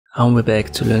And we're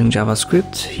back to learning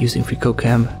JavaScript using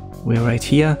freecodecamp. We're right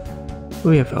here.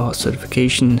 We have our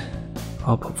certification,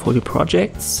 our portfolio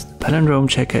projects. The Palindrome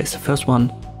Checker is the first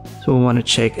one. So we want to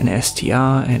check an str,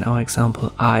 in our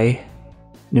example I.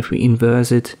 And if we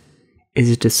inverse it,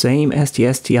 is it the same as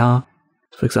the str?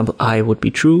 For example, I would be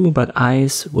true, but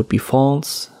eyes would be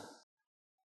false.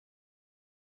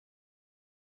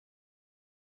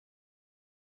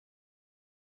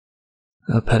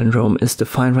 A palindrome is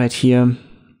defined right here.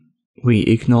 We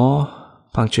ignore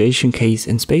punctuation, case,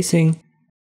 and spacing.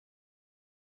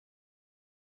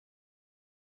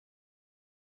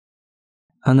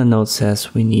 And the note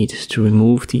says we need to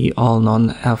remove the all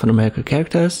non-alphanumerical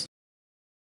characters.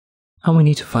 And we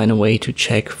need to find a way to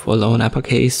check for low and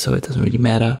uppercase, so it doesn't really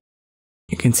matter.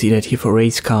 You can see that here for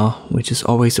race car, which is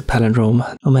always a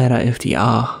palindrome, no matter if the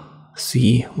R,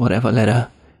 C, whatever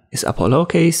letter is upper or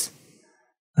lowercase.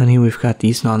 And here we've got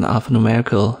these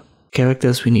non-alphanumerical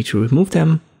characters, we need to remove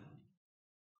them.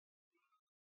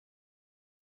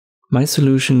 My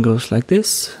solution goes like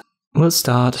this. We'll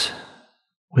start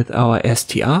with our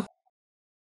str.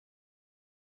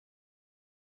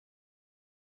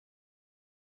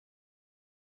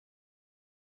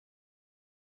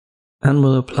 And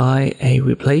we'll apply a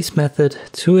replace method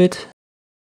to it.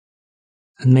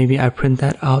 And maybe I print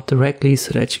that out directly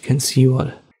so that you can see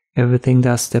what everything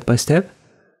does step by step.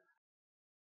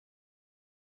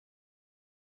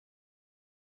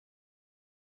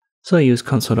 So I use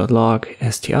console.log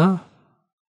str. And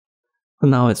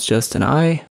now it's just an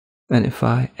I. And if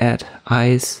I add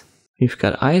eyes, we've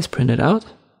got eyes printed out.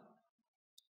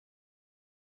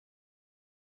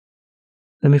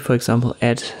 Let me, for example,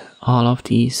 add all of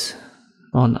these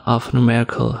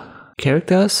non-alphanumerical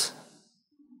characters.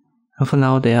 And for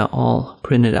now they are all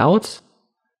printed out.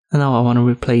 And now I want to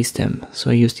replace them.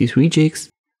 So I use these regex.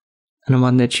 And the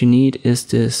one that you need is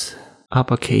this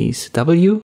uppercase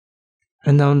W.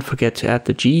 And don't forget to add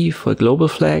the G for a global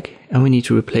flag. And we need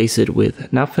to replace it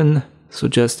with nothing. So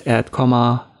just add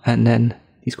comma and then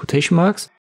these quotation marks.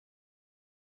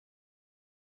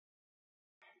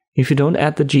 If you don't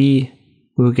add the G,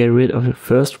 we will get rid of the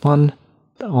first one.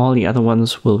 All the other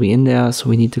ones will be in there, so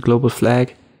we need the global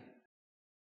flag.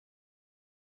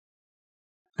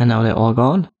 And now they're all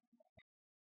gone.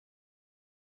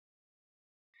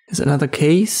 There's another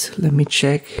case. Let me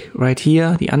check right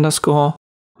here, the underscore,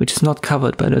 which is not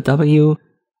covered by the W. You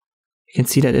can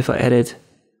see that if I add it,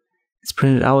 it's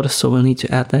printed out, so we'll need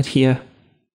to add that here.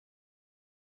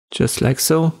 Just like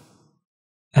so.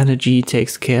 And the G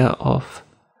takes care of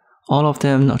all of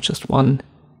them, not just one.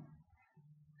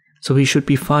 So we should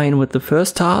be fine with the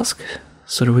first task,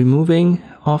 so the removing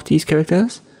of these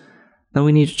characters. Now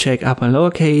we need to check upper and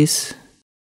lowercase.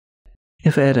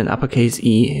 If I add an uppercase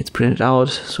E, it's printed out,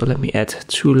 so let me add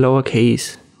two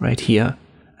lowercase right here.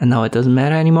 And now it doesn't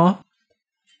matter anymore.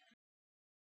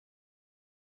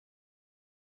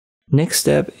 Next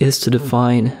step is to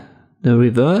define the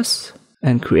reverse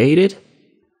and create it.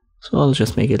 So I'll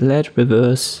just make it let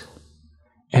reverse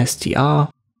str.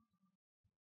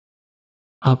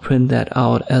 I'll print that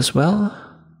out as well.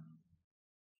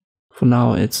 For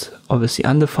now it's obviously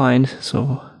undefined,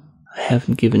 so I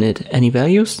haven't given it any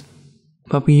values.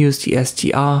 But we use the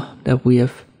str that we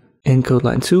have in code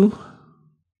line 2.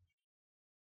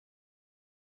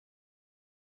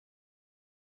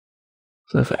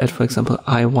 So if I add, for example,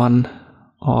 I1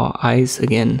 or eyes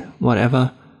again,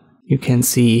 whatever, you can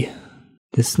see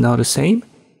this is now the same.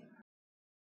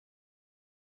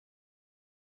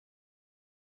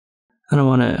 And I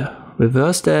want to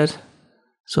reverse that.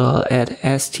 So I'll add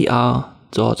str.reverse.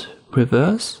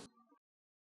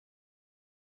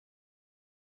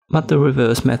 But the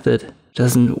reverse method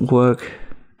doesn't work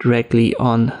directly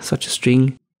on such a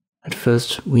string. At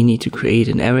first we need to create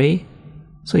an array.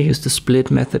 So I use the split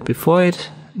method before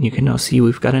it. You can now see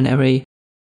we've got an array.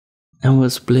 And we'll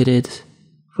split it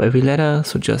for every letter,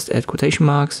 so just add quotation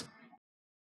marks.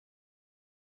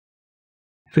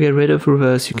 If we get rid of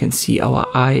reverse, you can see our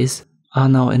eyes are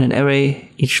now in an array.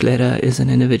 Each letter is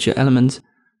an individual element.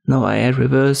 Now I add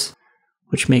reverse,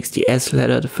 which makes the S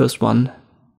letter the first one.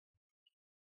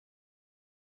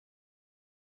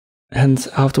 And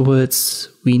afterwards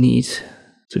we need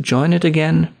to join it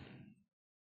again.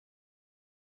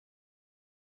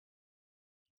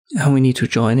 And we need to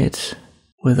join it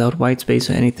without white space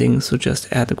or anything, so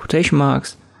just add the quotation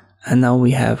marks. And now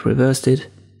we have reversed it,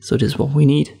 so this is what we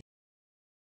need.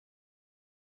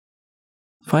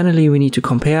 Finally, we need to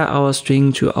compare our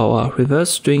string to our reverse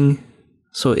string.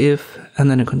 So if,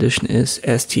 and then the condition is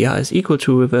str is equal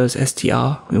to reverse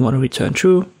str, we want to return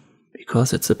true,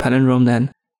 because it's a palindrome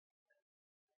then.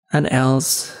 And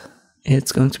else,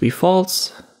 it's going to be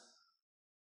false.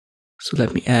 So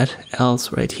let me add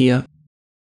else right here.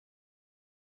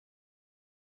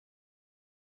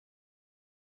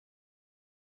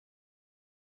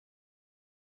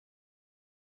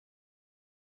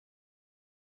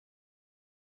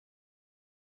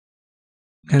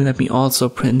 And let me also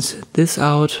print this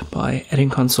out by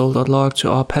adding console.log to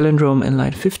our palindrome in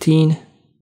line 15.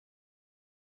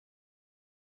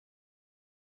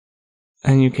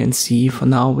 And you can see for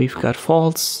now we've got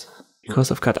false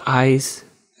because I've got i's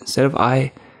instead of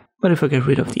I. But if I get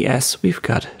rid of the s, we've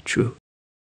got true.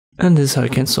 And this is how you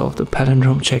can solve the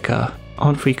palindrome checker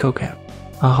on freecodecamp.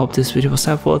 I hope this video was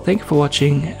helpful. Thank you for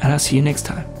watching, and I'll see you next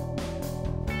time.